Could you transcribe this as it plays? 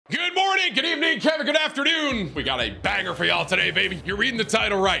Good morning, good evening, Kevin, good afternoon. We got a banger for y'all today, baby. You're reading the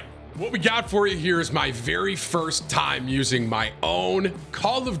title right. What we got for you here is my very first time using my own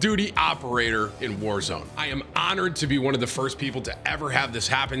Call of Duty operator in Warzone. I am honored to be one of the first people to ever have this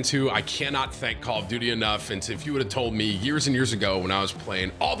happen to. I cannot thank Call of Duty enough. And if you would have told me years and years ago when I was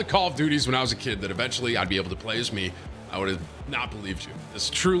playing all the Call of Duties when I was a kid that eventually I'd be able to play as me, I would have not believed you. This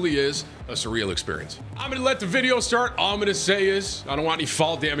truly is a surreal experience. I'm gonna let the video start. All I'm gonna say is, I don't want any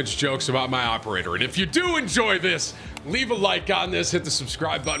fall damage jokes about my operator. And if you do enjoy this, leave a like on this, hit the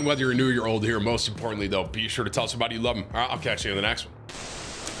subscribe button, whether you're new or you're old here. Most importantly though, be sure to tell somebody you love them. All right, I'll catch you in the next one.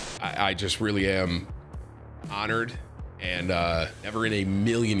 I just really am honored, and never in a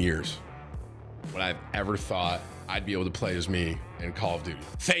million years would I've ever thought I'd be able to play as me in Call of Duty.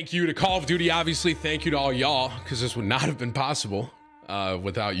 Thank you to Call of Duty, obviously. Thank you to all y'all, because this would not have been possible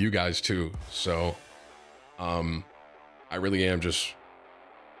without you guys too. So I really am just,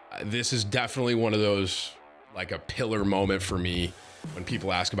 this is definitely one of those, like a pillar moment for me when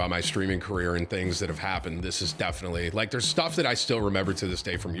people ask about my streaming career and things that have happened. This is definitely, like, there's stuff that I still remember to this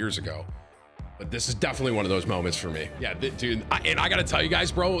day from years ago, but this is definitely one of those moments for me. Yeah, dude, and I gotta tell you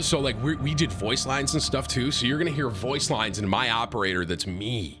guys, bro, so like we did voice lines and stuff too, so you're gonna hear voice lines in my operator that's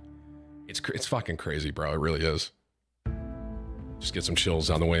me. It's fucking crazy, bro. It really is. Just get some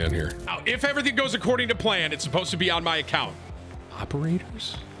chills on the way in here. Now, if everything goes according to plan, it's supposed to be on my account.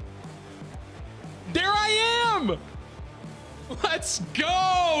 Operators? There I am! Let's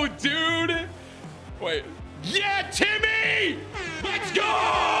go, dude! Wait. Yeah, Timmy! Let's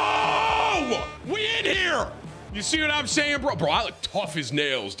go! We in here! You see what I'm saying, bro? Bro, I look tough as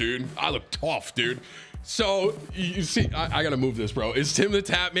nails, dude. I look tough, dude. So, you see, I gotta move this, bro. It's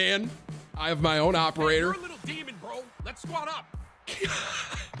TimTheTatman. I have my own operator. Hey, you're a little demon, bro. Let's squat up.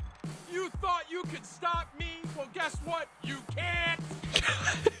 You thought you could stop me? Well, guess what? You can't.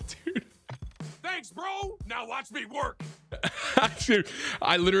 Dude. Thanks, bro. Now watch me work. Dude,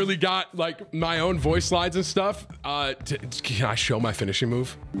 I literally got like my own voice lines and stuff. Can I show my finishing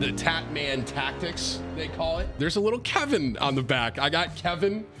move? The Tatman tactics, they call it. There's a little Kevin on the back. I got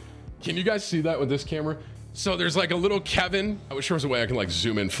Kevin. Can you guys see that with this camera? So there's like a little Kevin. I wish there was a way I can like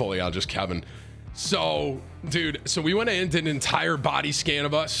zoom in fully on just Kevin. So, dude, so we went in and did an entire body scan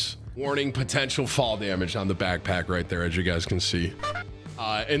of us. Warning, potential fall damage on the backpack right there, as you guys can see.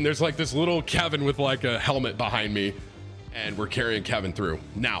 And there's like this little Kevin with like a helmet behind me, and we're carrying Kevin through.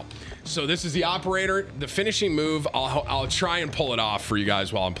 Now, so this is the operator. The finishing move, I'll try and pull it off for you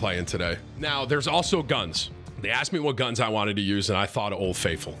guys while I'm playing today. Now, there's also guns. They asked me what guns I wanted to use, and I thought Old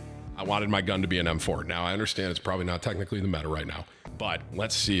Faithful. I wanted my gun to be an M4. Now, I understand it's probably not technically the meta right now, but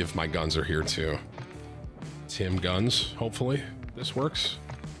let's see if my guns are here too. Tim guns, hopefully this works.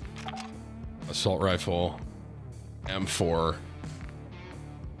 Assault rifle, M4.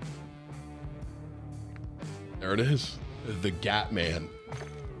 There it is, the Gatman.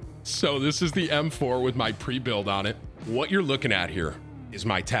 So this is the M4 with my pre-build on it. What you're looking at here is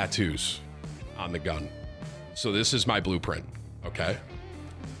my tattoos on the gun. So this is my blueprint, okay?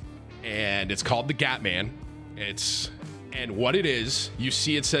 And it's called the Gatman. And what it is, you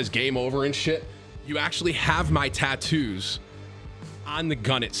see it says game over and shit. You actually have my tattoos on the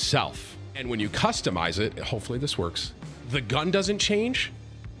gun itself. And when you customize it, hopefully this works, the gun doesn't change,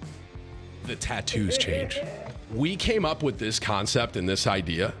 the tattoos change. We came up with this concept and this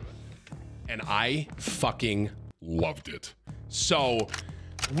idea, and I fucking loved it. So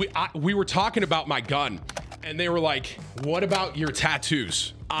we were talking about my gun, and they were like, what about your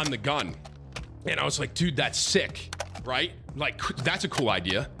tattoos on the gun? And I was like, dude, that's sick, right? Like, that's a cool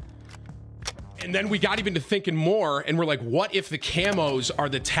idea. And then we got even to thinking more, and we're like, what if the camos are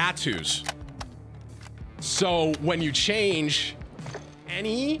the tattoos? So when you change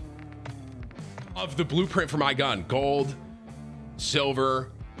any of the blueprint for my gun, gold, silver,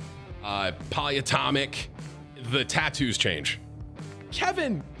 polyatomic, the tattoos change.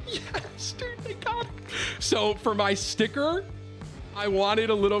 Kevin, yes, dude, they got it. So for my sticker, I wanted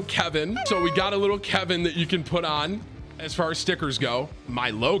a little Kevin. So we got a little Kevin that you can put on as far as stickers go. My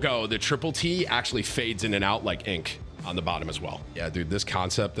logo, the triple T, actually fades in and out like ink on the bottom as well. Yeah, dude, this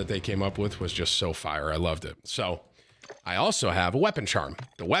concept that they came up with was just so fire. I loved it. So I also have a weapon charm.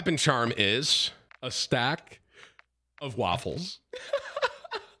 The weapon charm is a stack of waffles.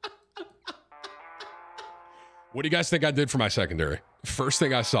 What do you guys think I did for my secondary? First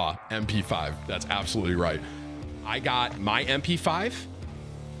thing I saw, MP5. That's absolutely right. I got my MP5,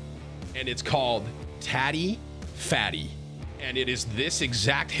 and it's called Tatty Fatty. And it is this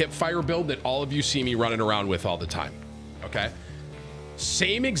exact hipfire build that all of you see me running around with all the time. Okay?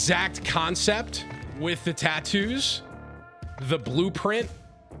 Same exact concept with the tattoos, the blueprint,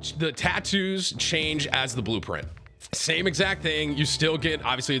 The tattoos change as the blueprint. Same exact thing. You still get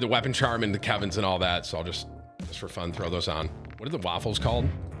obviously the weapon charm and the Kevins and all that. So I'll just for fun throw those on. What are the waffles called?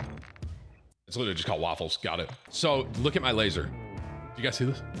 It's literally just called waffles. Got it. So look at my laser. Do you guys see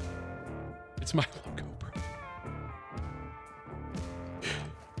this? It's my logo, bro.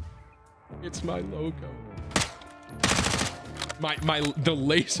 It's my logo. The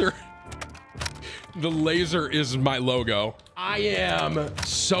laser. The laser is my logo. I am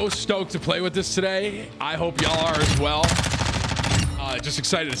so stoked to play with this today. I hope y'all are as well. Just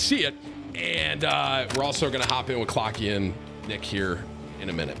excited to see it. And we're also gonna hop in with Clocky and Nick here in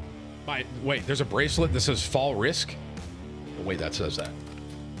a minute. Wait, there's a bracelet that says fall risk. Oh, wait, that says that.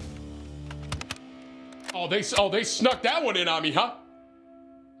 Oh, they snuck that one in on me, huh?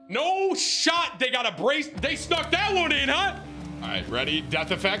 No shot. They got a brace. They snuck that one in, huh? All right, ready?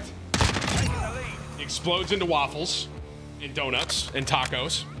 Death effect. Explodes into waffles and donuts and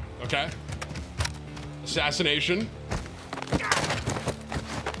tacos. Okay. Assassination. I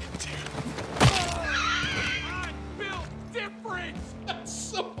feel different. That's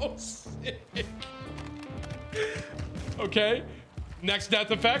so sick. Okay. Next death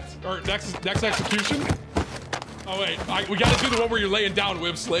effect or next execution. Oh wait, we gotta do the one where you're laying down,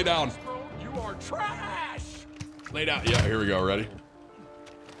 Whips. Lay down. You are trash. Lay down. Yeah, here we go. Ready?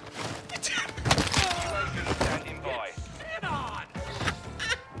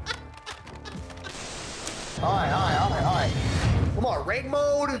 Alright. Come on, raid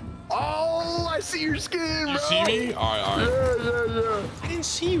mode. Oh, I see your skin, bro. You see me? All right. Yeah. I didn't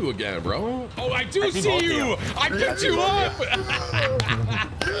see you again, bro. Oh, I do see you. I picked you up.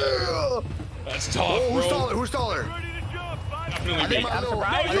 Yeah. That's tough, bro. Who's taller? Definitely me. I'm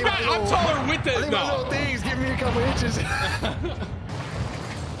taller with it. I think my little thing's giving me a couple inches.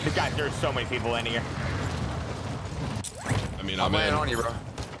 God, there's so many people in here. I mean, I'm in. on you, bro.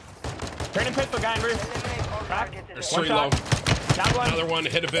 Turning pistol guy, Bruce. There's three low. Down one. Another one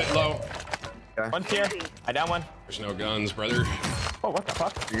hit a bit low. Okay. One's here. I down one. There's no guns, brother. Oh, what the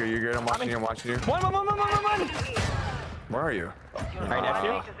fuck? You're good. I'm watching you. One. Where are you? Right next to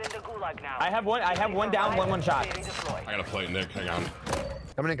you. I have one down, one shot. I gotta play Nick. Hang on.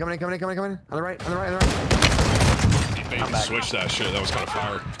 Coming in. On the right. They switched that shit. That was kind of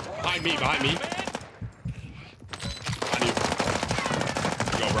fire. Behind me. Behind you.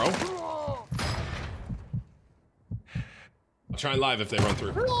 Go, bro. I'll try and live if they run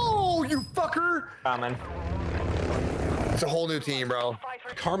through. No, you fucker. Coming. It's a whole new team, bro.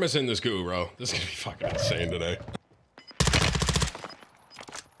 Karma's in this goo, bro. This is gonna be fucking insane today.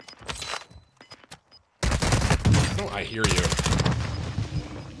 Oh, I hear you.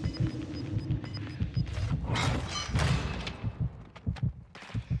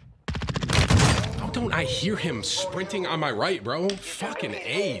 Don't I hear him sprinting on my right, bro? Fucking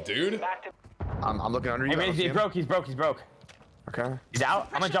A, dude. I'm looking under you. Hey, he's broke. Okay. He's out.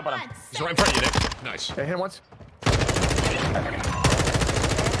 I'm gonna jump on him. He's right in front of you, Nick. Nice. Hey, hit him once.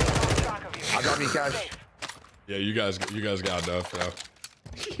 I got me, Cash. Yeah, you guys got enough, bro.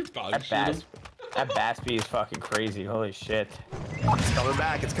 That Baspy is fucking crazy. Holy shit.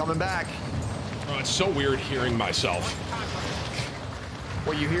 It's coming back. Bro, it's so weird hearing myself.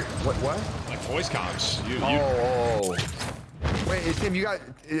 What you hear? What? Like voice comms. Oh. Wait, hey, Tim, you got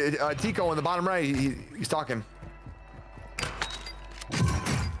Tico on the bottom right. He's talking.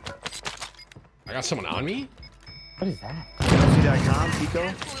 I got someone on me? What is that? See that comm,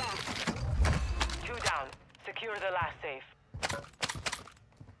 Tico? 2 down. Secure the last safe.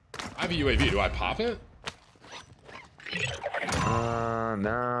 I have a UAV. Do I pop it?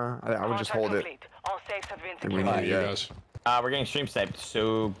 Nah. I would just hold it. All safes have been We secured. need You it. guys. We're getting stream sniped,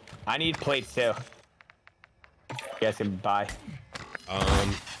 so I need plates too. You guys can buy.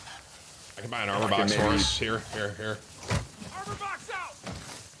 I can buy an armor box for us. Here. Armor box out.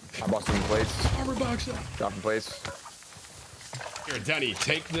 I bought some plates. Armor box. Dropping plates. Here, Denny,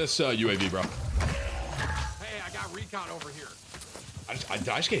 take this UAV, bro. Hey, I got recon over here. Did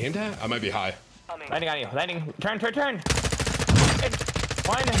I just get aimed at? I might be high. Landing on you. Landing. Turn.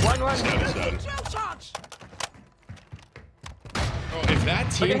 One. He's dead. Kill shots. Oh, if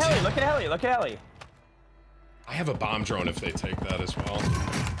that team... Look at Heli. I have a bomb drone if they take that as well.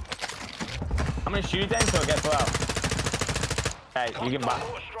 I'm gonna shoot them so it gets low. Hey, you can bomb.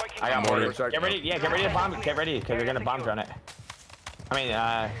 I got mortar. Get ready. Yeah, get ready to bomb. Get ready, because they're gonna bomb drone it. I mean,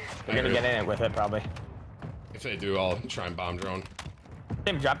 they're gonna get in it with it probably. If they do, I'll try and bomb drone.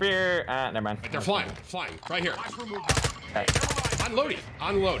 Tim, drop your. Never mind. They're flying. Right here. Okay. Unload.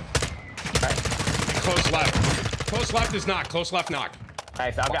 Okay. Close left. Close left is knock. Close left knock.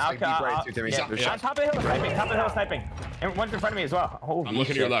 Alright, so I'll Deep right too, Timmy. yeah. Yeah. On top of the hill sniping. And one's in front of me as well. Holy I'm looking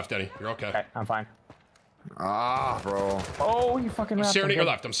shit. to your left, Denny. You're okay. Okay, I'm fine. Ah, bro. Oh, you fucking I'm wrapped staring him at your good.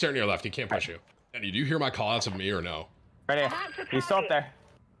 left. I'm staring at your left. He can't push you. Denny, do you hear my call outs of me or no? Right here. He's still up there.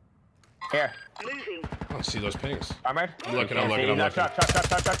 Here. Moving. I don't see those pings. Armored. I'm looking, I'm looking, I'm looking. Truck.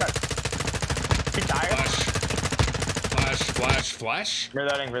 He's tired. Flash.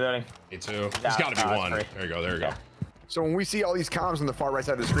 Reloading. Me too. There's Yeah, got to be that's one. free. There you go. There you Yeah. go. So when we see all these comms on the far right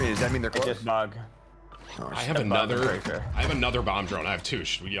side of the screen, does that mean they're It's close? just bug. I have That's another. bug breaker. I have another bomb drone. I have two.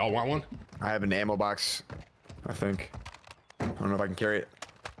 Should we all want one? I have an ammo box, I think. I don't know if I can carry it.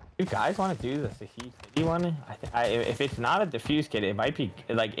 You guys want to do the Sahih City one? If it's not a defuse kit, it might be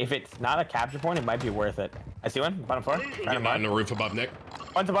like if it's not a capture point, it might be worth it. I see one bottom floor. Getting on the roof above Nick.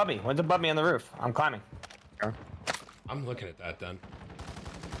 One's above me. One's above me on the roof. I'm climbing. Okay. I'm looking at that then.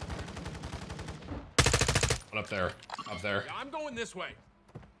 One up there. Up there. I'm going this way.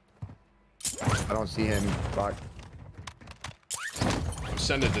 I don't see him. Fuck. I'm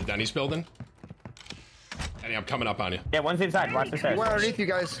sending to Denny's building. Denny, I'm coming up on you. Yeah, one's inside. Watch the stairs. One underneath you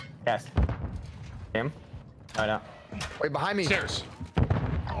guys. Yes. Him? Oh no. Wait, behind me. Stairs.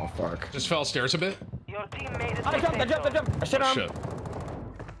 Oh, fuck. Just fell stairs a bit. Your team made it. I jumped. I shit on him. Shit.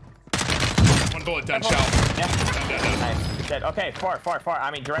 One bullet, dead shell. Yeah. Dead. Nice. Dead. Okay, far.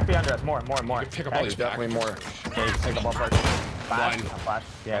 I mean, directly under us. More. Pick up all these back. Definitely more. Okay, pick up all first. Flash. Blind. Flash.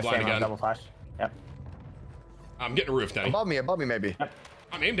 Yeah, Blind same on again. double flash. Yep. I'm getting a roof, Denny. Above me, maybe.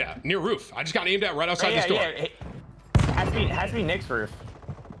 I'm aimed at. Near roof. I just got aimed at right outside this door. Yeah. Has to be Nick's roof.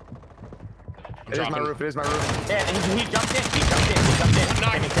 It is my roof. Yeah, and he jumped in.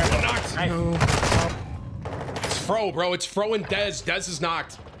 I'm knocked. Nice. It's Fro, bro. It's Fro and Dez. Dez is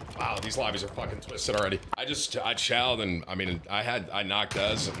knocked. Wow, these lobbies are fucking twisted already. I shelled and I knocked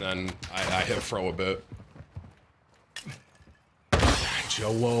Dez and then I hit Fro a bit.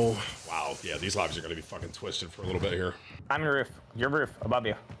 Joe. Wow, yeah, these lobbies are gonna be fucking twisted for a little bit here. I'm your roof. Your roof above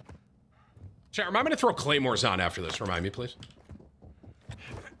you. Chat, remind me to throw claymores on after this. Remind me, please.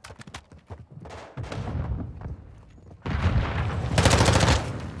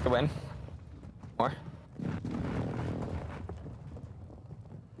 Good win. More.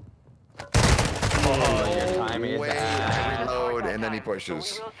 Oh, your timing is Wait, ass. reload, and then he pushes.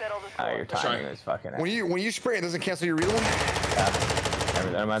 We will settle the Oh, score. your timing is fucking ass. When you spray, it doesn't cancel your reload.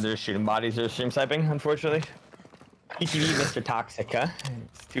 I'm either shooting bodies or stream sniping, unfortunately. PTV, Mr. Toxica.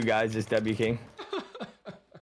 It's two guys, just W King.